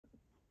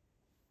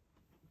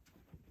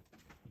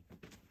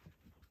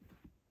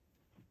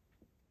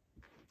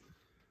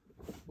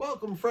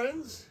Welcome,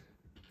 friends.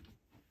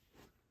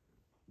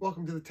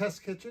 Welcome to the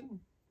test kitchen,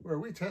 where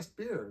we test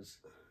beers.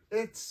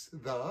 It's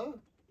the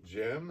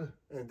Jimm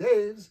and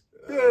Dave's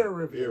beer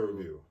review. Beer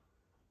review.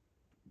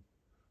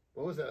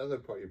 What was that other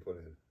part you put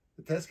in?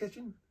 The test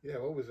kitchen? Yeah,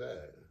 what was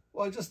that?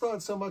 Well, I just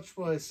thought so much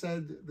when I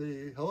said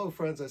the hello,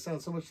 friends. I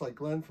sound so much like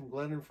Glenn from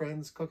Glenn and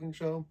Friends cooking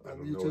show on YouTube. I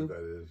don't know what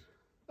that is.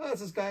 Oh,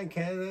 it's this guy in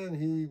Canada,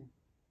 and he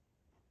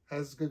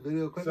has good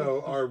video equipment.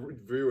 So our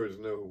viewers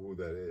know who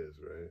that is,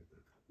 right?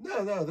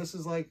 No, this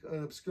is like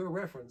an obscure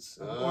reference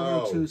in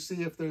order to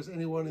see if there's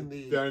anyone in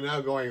the... They're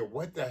now going,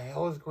 what the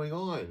hell is going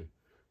on?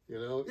 You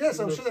know? Yes,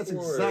 I'm sure that's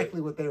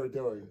exactly what they were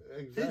doing.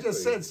 Exactly. He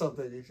just said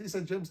something. He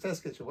said Jimm's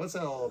Test Kitchen. What's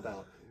that all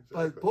about?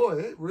 Exactly. But boy,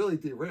 it really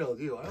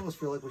derailed you. I almost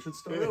feel like we should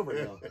start over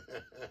now.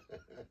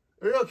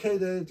 Are you okay,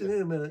 Dave? Do you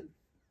need a minute?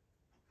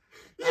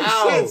 You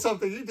said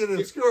something. You did an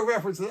obscure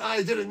reference that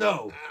I didn't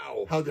know.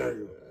 Ow. How dare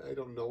you? I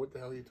don't know what the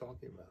hell you're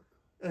talking about.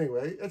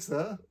 Anyway, it's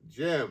the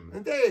Jimm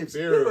and Dave's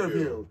beer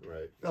review.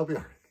 Right. That'll be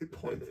our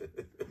point.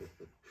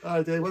 All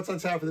right, Dave, what's on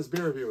tap for this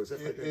beer review?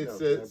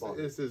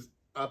 This is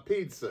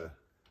Apizza.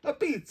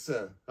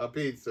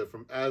 Apizza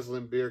from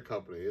Aslin Beer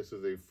Company. This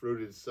is a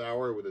fruited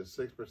sour with a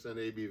 6%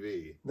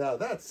 ABV. Now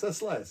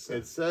that's less.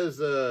 It says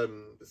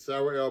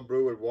sour ale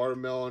brew with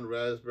watermelon,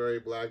 raspberry,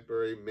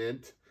 blackberry,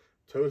 mint,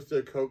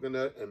 toasted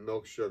coconut, and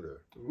milk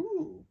sugar.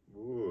 Ooh.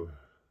 Ooh.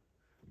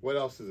 What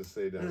else does it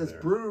say down there? It is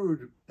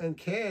brewed and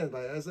canned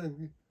by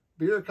Aslin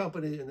Beer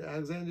Company in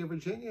Alexandria,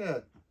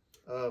 Virginia.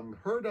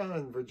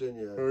 Herndon,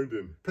 Virginia.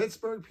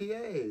 Pittsburgh,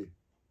 PA.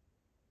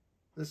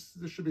 This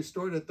should be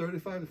stored at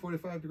 35 to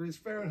 45 degrees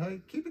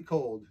Fahrenheit. Keep it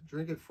cold.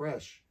 Drink it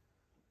fresh.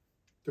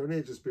 Don't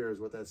age this beer is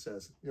what that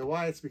says. You know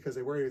why? It's because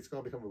they worry it's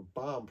going to become a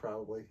bomb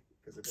probably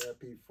because it can't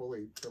be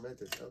fully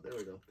fermented. Oh, there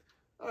we go.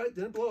 All right,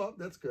 didn't blow up.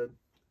 That's good.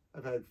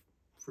 I've had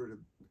fruited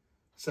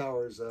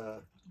sours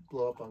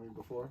blow up on me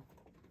before.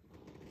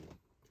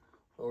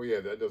 Oh,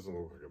 yeah, that doesn't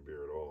look like a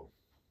beer at all.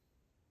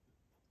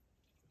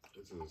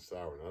 This is a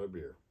sour, not a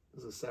beer.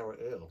 This is a sour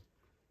ale.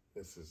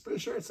 This is pretty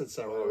sure it said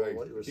sour ale.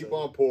 What you were saying. Keep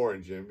on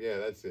pouring, Jimm. Yeah,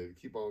 that's it.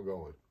 Keep on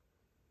going.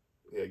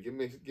 Yeah, give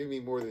me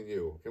more than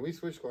you. Can we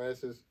switch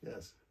glasses?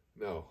 Yes.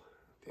 No.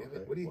 Damn it.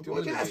 Okay. What are you doing?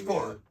 What'd you ask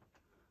for?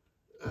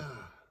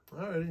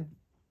 Alrighty.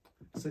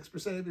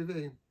 6%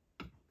 ABV.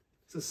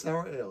 It's a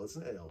sour ale. It's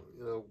an ale.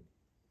 You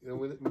know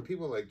when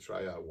people like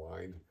try out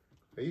wine,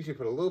 they usually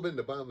put a little bit in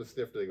the bottom of the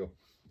snifter. They go,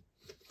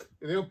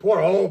 and they'll pour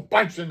a whole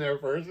bunch in there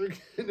first.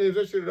 And they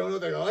just don't know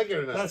if they like it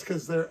or not. That's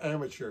because they're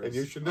amateurs. And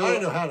you should know. I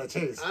know how to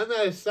taste. I'm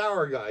not a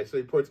sour guy, so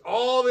he puts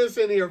all this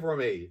in here for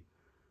me.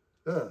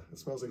 Ugh, it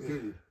smells like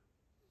duty.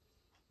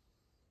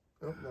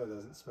 Oh, no, it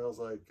doesn't. It smells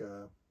like...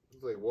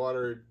 it's like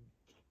water,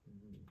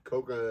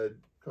 coconut,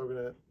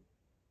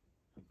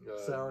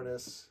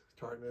 sourness,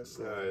 tartness.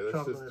 All right,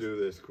 let's just do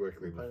this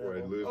quickly before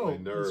I lose my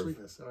nerve.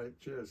 Sweetness. All right,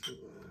 cheers.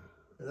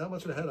 And not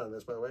much of a head on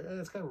this, by the way.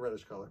 It's kind of a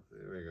reddish color.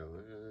 There we go.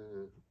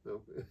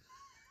 Nope.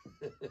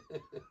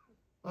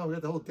 Oh, we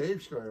got the whole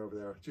Dave story over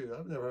there. Gee,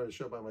 I've never had a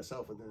show by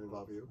myself that didn't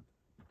involve you.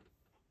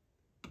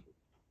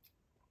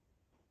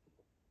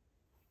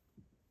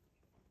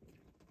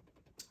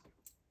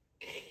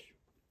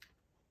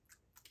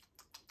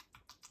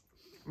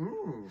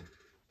 Mmm.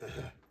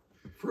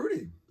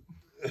 Fruity.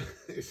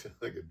 You sound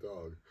like a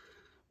dog.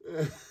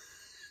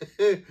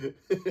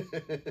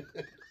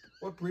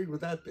 What breed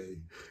would that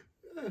be?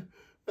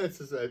 That's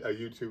just a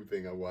YouTube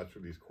thing I watch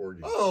with these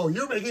corgis. Oh,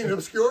 you're making an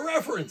obscure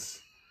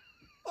reference.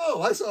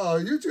 Oh, I saw a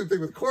YouTube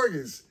thing with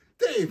corgis.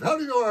 Dave, how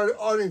do you know our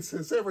audience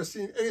has ever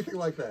seen anything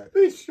like that?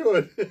 They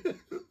should. Oh, they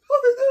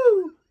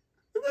do.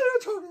 And they're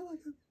talking like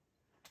it.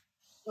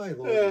 My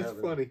Lord, that's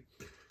funny.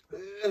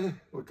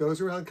 What goes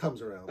around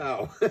comes around.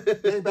 Ow.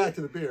 Getting back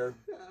to the beer.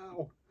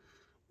 Ow.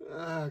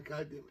 Ah,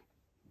 God damn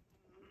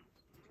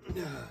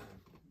it.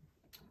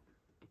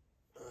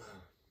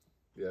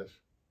 Yes.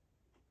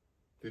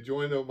 Did you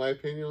want to know my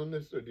opinion on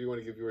this, or do you want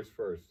to give yours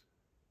first?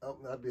 Oh,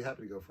 I'd be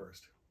happy to go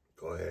first.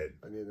 Go ahead.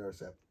 I need another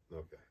sip.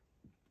 Okay.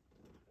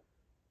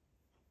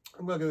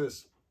 I'm gonna give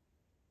this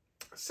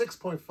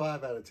 6.5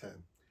 out of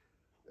 10.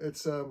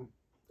 It's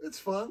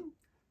fun.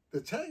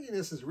 The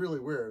tanginess is really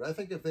weird. I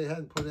think if they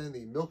hadn't put in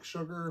the milk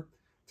sugar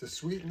to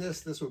sweeten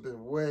this would have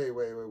been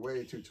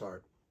way too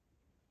tart.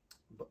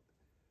 But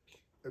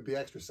it'd be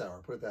extra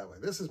sour. Put it that way.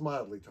 This is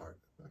mildly tart.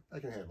 I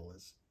can handle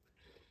this.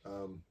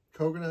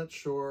 Coconut,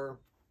 sure.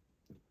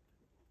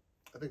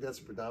 I think that's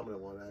a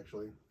predominant one,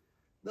 actually.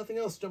 Nothing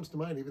else jumps to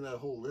mind, even that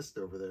whole list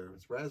over there.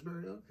 It's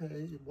raspberry,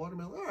 okay.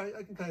 Watermelon, all right.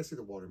 I can kind of see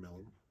the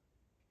watermelon.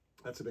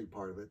 That's a big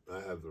part of it.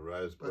 I have the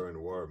raspberry and the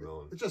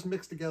watermelon. It just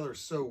mixed together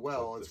so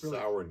well. It's really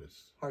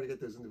sourness. Hard to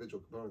get those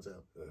individual components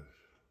out.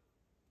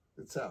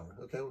 It's sour.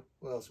 Okay,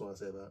 what else do you want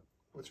to say about it?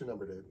 What's your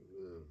number, Dave?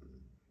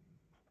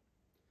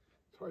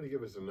 It's hard to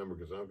give us a number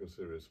because I don't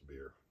consider this a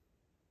beer.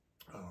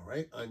 All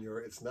right, on your,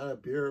 it's not a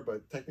beer,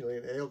 but technically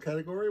an ale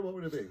category, what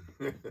would it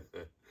be?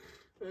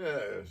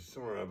 Yeah,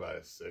 somewhere around about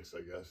a 6,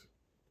 I guess.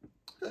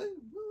 Okay,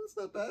 well, that's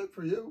not bad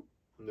for you.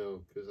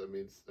 No, because I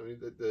mean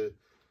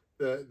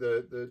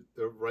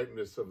The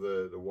ripeness of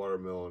the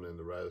watermelon and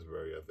the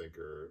raspberry, I think,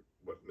 are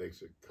what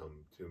makes it come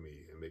to me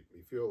and make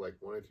me feel like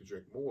wanting to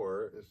drink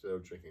more instead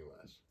of drinking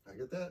less. I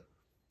get that.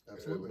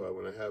 Absolutely. But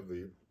when I have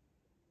the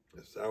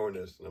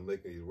sourness and I'm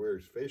making these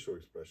weird facial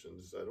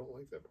expressions, I don't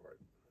like that part.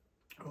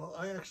 Well,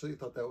 I actually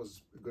thought that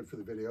was good for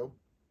the video.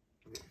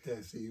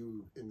 To see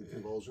you in the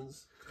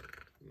convulsions.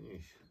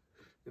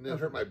 And then it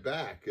hurt my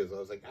back because I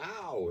was like,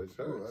 ow, it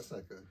hurts. Oh, that's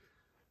not good.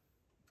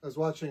 I was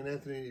watching an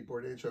Anthony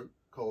Bourdain show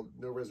called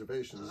No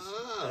Reservations.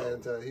 Oh.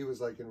 And he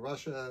was like in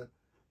Russia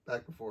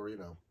back before, you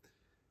know.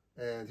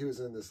 And he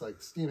was in this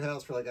like steam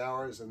house for like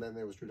hours, and then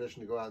there was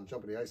tradition to go out and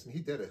jump in the ice, and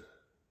he did it.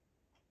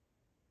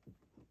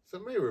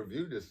 Somebody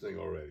reviewed this thing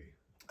already.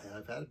 Yeah,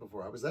 I've had it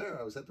before. I was there.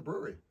 I was at the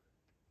brewery.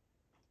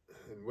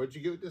 And what'd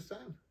you give it this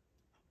time?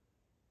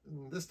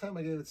 And this time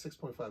I gave it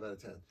 6.5 out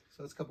of 10.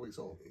 So it's a couple weeks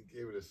old. I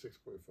gave it a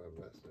 6.5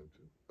 last time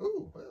too.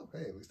 Oh, well,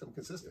 hey, at least I'm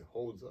consistent. It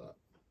holds up.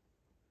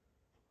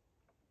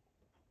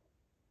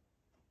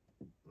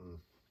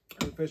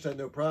 Fish had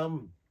no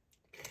problem.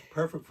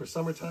 Perfect for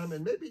summertime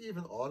and maybe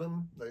even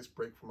autumn. Nice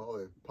break from all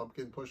the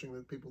pumpkin pushing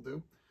that people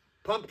do.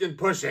 Pumpkin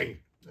pushing.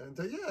 And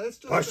yeah, it's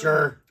just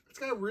Pusher. It's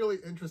got a really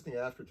interesting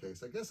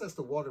aftertaste. I guess that's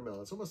the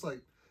watermelon. It's almost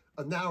like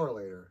an hour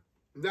later.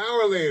 An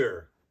hour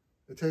later.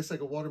 It tastes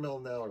like a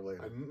watermelon an hour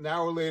later. An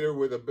hour later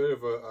with a bit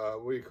of a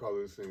what do you call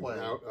this thing?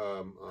 Twang.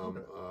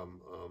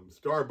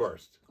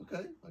 Starburst.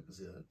 Okay, I can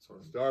see that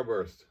sort of.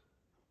 Starburst.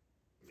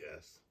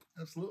 Yes.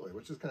 Absolutely,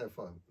 which is kind of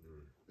fun.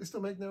 They still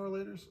make an hour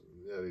laters?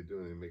 Yeah, they do,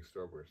 and they make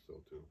Starburst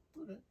still too.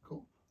 Okay,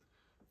 cool.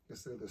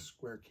 Guess they're the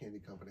Square Candy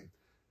Company.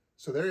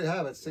 So there you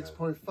have it.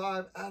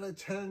 6.5 out of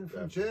 10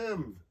 from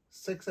Jimm.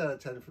 6 out of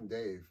 10 from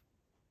Dave.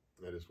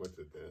 I just went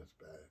to the dentist.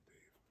 Bad,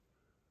 Dave.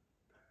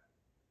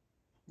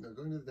 No,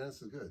 going to the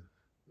dentist is good.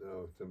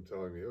 No, them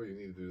telling me, oh, you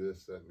need to do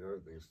this, that, and the other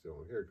thing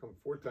still. Here, come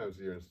 4 times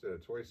a year instead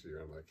of twice a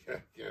year. I'm like,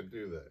 yeah, can't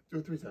do that. Do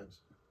it 3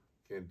 times.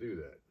 Can't do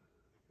that.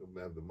 Don't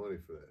have the money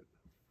for that.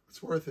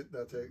 It's worth it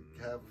not to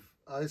have.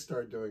 I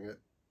start doing it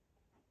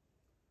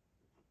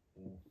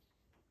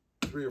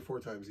 3 or 4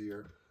 times a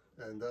year,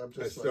 and I'm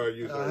just. I started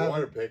using a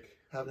water pick.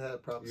 Haven't had a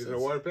problem. Using a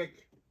water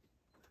pick.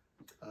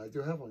 I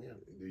do have one. Yeah.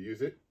 Do you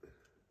use it?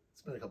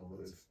 It's been a couple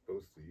months. It's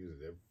supposed to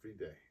use it every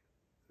day,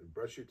 and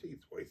brush your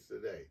teeth twice a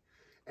day.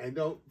 And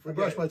don't forget.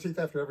 I brush my teeth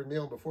after every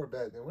meal and before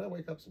bed, and when I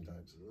wake up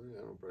sometimes. I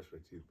don't brush my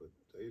teeth, but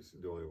I used to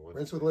do only once.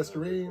 Rinse with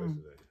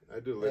Listerine. I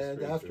do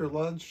Listerine. And after too.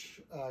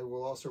 lunch, I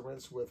will also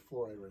rinse with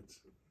fluoride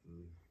rinse.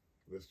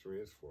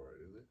 Listerine is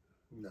fluoride, isn't it?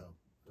 No,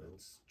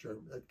 it's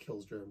germ. It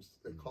kills germs.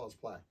 It causes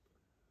plaque.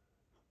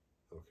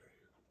 Okay.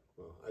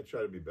 Well, I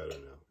try to be better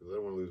now because I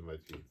don't want to lose my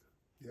teeth.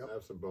 Yep. I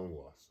have some bone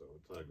loss, so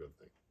it's not a good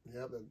thing.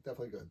 Yeah, that's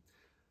definitely good.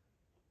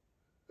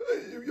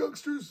 Hey, you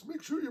youngsters,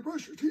 make sure you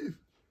brush your teeth.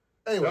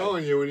 Anyway. I'm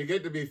telling you, when you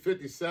get to be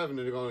 57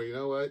 and you're going, you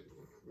know what?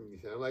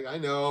 I'm like, I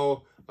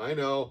know. I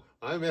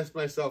messed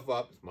myself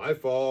up. It's my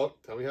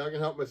fault. Tell me how I can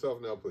help myself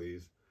now,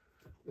 please.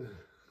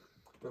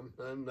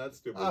 I'm not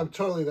stupid. I'm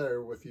totally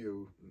there with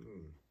you.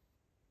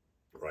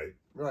 Right.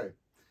 Right.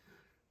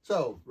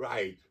 So.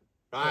 Right.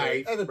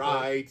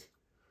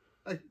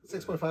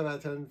 6.5 out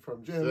of 10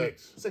 from Jimm.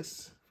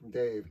 6 from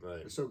Dave.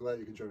 Right. We're so glad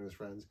you can join us,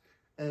 friends.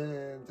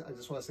 And I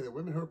just want to say that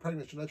women who are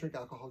pregnant should not drink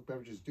alcoholic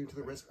beverages due to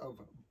the risk of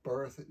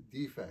birth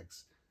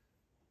defects.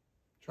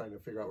 Trying to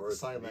figure out what the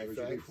sign language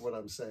would be for what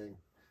I'm saying.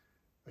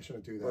 I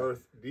shouldn't do that.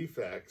 Birth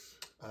defects.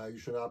 You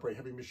shouldn't operate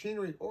heavy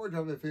machinery or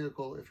drive a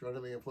vehicle if you're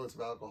under the influence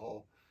of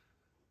alcohol.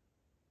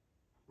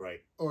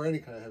 Right. Or any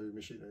kind of heavy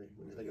machinery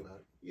when you think about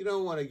it. You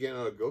don't want to get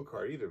on a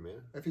go-kart either,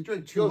 man. If you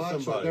drink too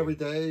much like every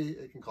day,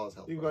 it can cause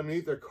health problems. You go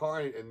underneath their car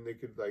and they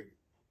could like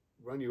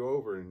run you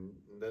over and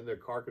then their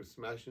car could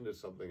smash into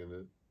something and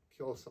then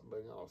kill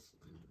something else.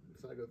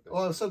 It's not a good thing.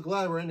 Well, I'm so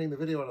glad we're ending the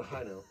video on a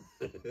high note.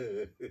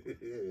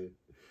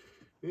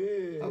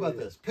 How about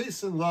this?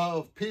 Peace and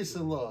love. Peace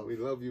and love. We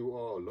love you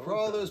all. For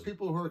all those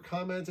people who are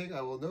commenting,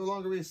 I will no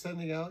longer be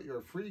sending out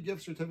your free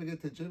gift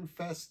certificate to Jimm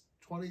Fest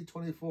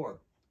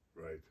 2024.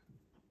 Right.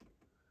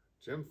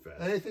 Jimm Fest.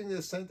 Anything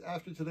that's sent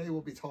after today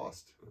will be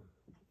tossed.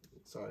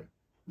 Sorry.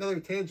 Another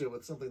tangent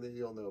with something that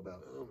you don't know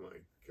about. Oh my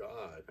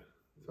God.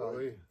 So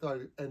really? I thought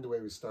I'd end the way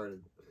we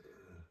started.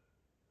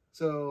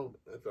 So.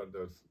 I thought that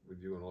was with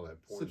you and all that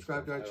porn.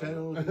 Subscribe to our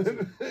channel.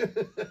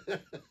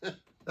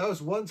 That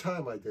was one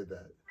time I did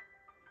that.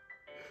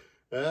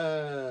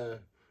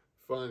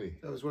 Funny.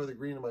 That was where the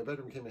green in my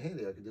bedroom came in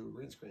handy. I could do a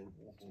green screen.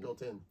 It's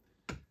built in.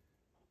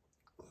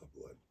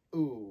 Blood.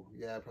 Ooh,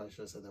 yeah, I probably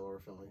should have said that while we're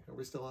filming. Are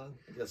we still on?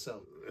 I guess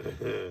so.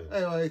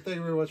 Anyway, thank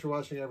you very much for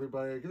watching,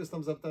 everybody. Give us a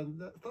thumbs up,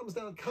 thumbs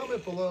down,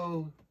 comment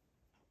below.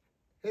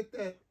 Hit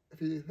that,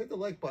 if you hit the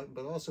like button,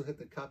 but also hit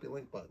the copy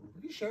link button.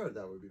 If you share it,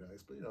 that would be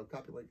nice. But, you know,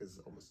 copy link is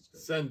almost as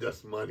good. Send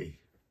us money.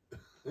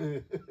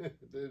 Don't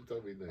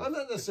be nice. I'm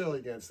not necessarily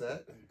against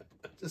that.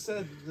 Just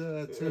said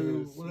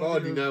to small whatever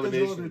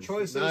denominations, your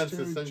choices to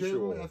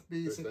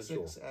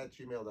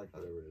jimmfb66@gmail.com.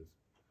 Whatever it is.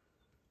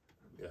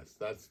 Yes,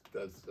 that's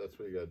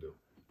what you gotta do.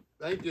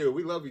 Thank you.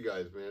 We love you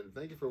guys, man.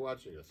 Thank you for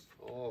watching us.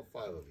 All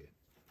 5 of you.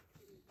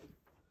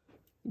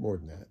 More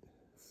than that.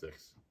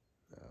 6.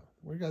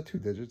 We got 2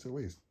 digits at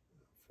least.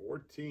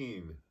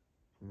 14.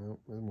 No,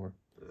 there's more.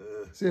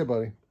 Uh, See ya,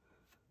 buddy.